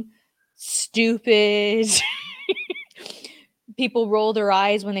dumb, stupid. People roll their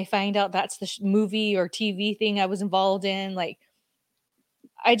eyes when they find out that's the movie or TV thing I was involved in. Like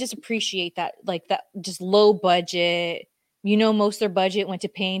I just appreciate that, like that just low budget. Most of their budget went to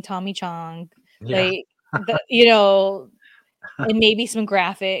paying Tommy Chong. Yeah. Like, and maybe some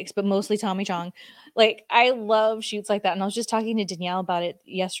graphics, but mostly Tommy Chong. Like, I love shoots like that. And I was just talking to Danielle about it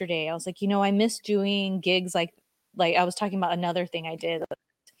yesterday. I was like, I miss doing gigs like I was talking about another thing I did.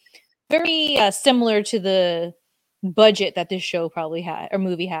 Very similar to the budget that this show probably had or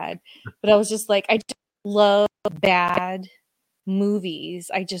movie had. But I was just like, I just love bad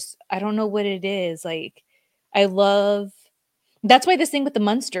movies. I don't know what it is. Like, that's why this thing with the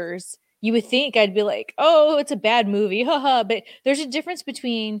Munsters, you would think I'd be like, oh, it's a bad movie. Haha. But there's a difference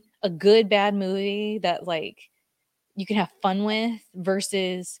between a good bad movie that like you can have fun with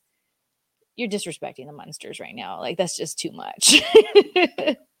versus you're disrespecting the Munsters right now. Like that's just too much.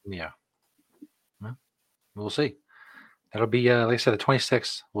 Yeah. We'll see. That'll be like I said, the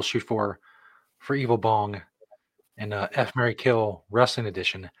 26th. We'll shoot for Evil Bong, and F Mary Kill Wrestling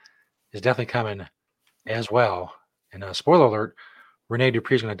Edition is definitely coming as well. And spoiler alert: Renee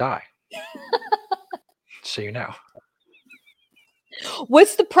Dupree's going to die. So you know.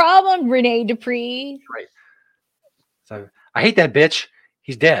 What's the problem, Renee Dupree? Right. So I hate that bitch.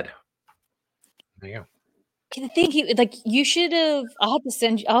 He's dead. There you go. The thing you should have. I'll have to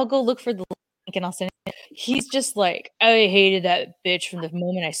send you. I'll go look for the link and I'll send it. He's just like, I hated that bitch from the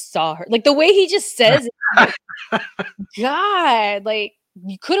moment I saw her. Like the way he just says it, like, God, like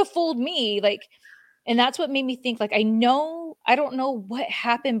you could have fooled me. Like, and that's what made me think. Like, I don't know what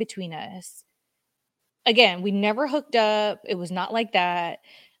happened between us. Again, we never hooked up. It was not like that.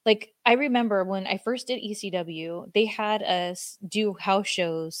 Like, I remember when I first did ECW, they had us do house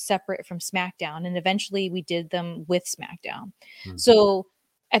shows separate from SmackDown, and eventually we did them with SmackDown. So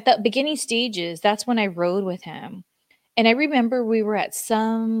at the beginning stages, that's when I rode with him. And I remember we were at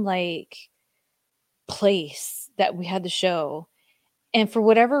some like place that we had the show, and for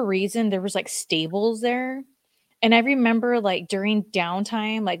whatever reason, there was like stables there. And I remember like during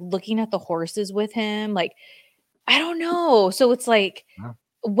downtime, like looking at the horses with him, like, I don't know. So it's like,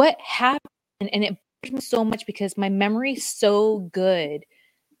 what happened? And it bothers me so much because my memory's so good,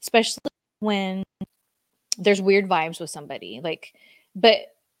 especially when there's weird vibes with somebody. Like, but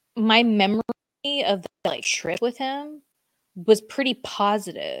my memory of the like trip with him was pretty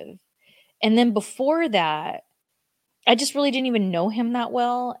positive. And then before that, I just really didn't even know him that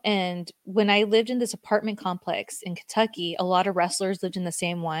well. And when I lived in this apartment complex in Kentucky, a lot of wrestlers lived in the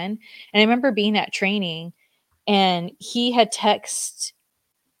same one. And I remember being at training and he had texted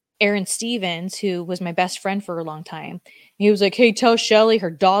Aaron Stevens, who was my best friend for a long time. He was like, hey, tell Shelly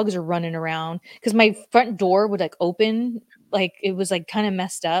her dogs are running around. Because my front door would like open. Like it was like kind of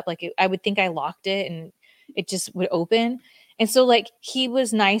messed up. Like I would think I locked it and it just would open. And so like he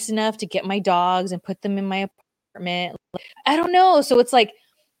was nice enough to get my dogs and put them in my apartment. Like, I don't know. So it's like,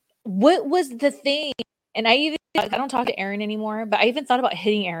 what was the thing? And I don't talk to Aaron anymore, but I even thought about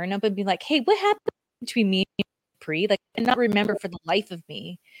hitting Aaron up and being like, hey, what happened between me and Pre? Like, I cannot remember for the life of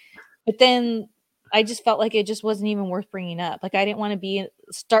me. But then I just felt like it just wasn't even worth bringing up. Like I didn't want to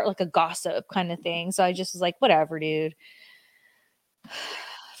start like a gossip kind of thing. So I just was like, whatever, dude.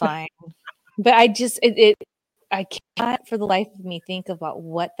 Fine. But I just, I can't for the life of me think about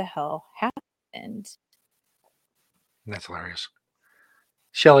what the hell happened. That's hilarious.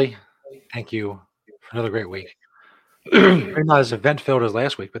 Shelly, thank you for another great week. Maybe not as event filled as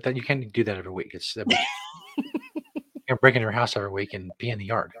last week, but then you can't do that every week. You're breaking your house every week and be in the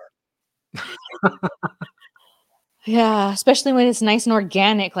yard. Yeah, especially when it's nice and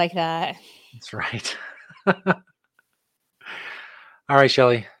organic like that. That's right. All right,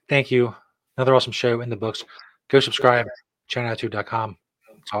 Shelly. Thank you. Another awesome show in the books. Go subscribe. Channel2.com.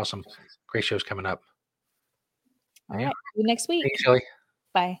 It's awesome. Great shows coming up. All right. See you next week. Thanks, Shelly.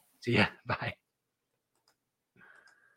 Bye. See ya. Bye.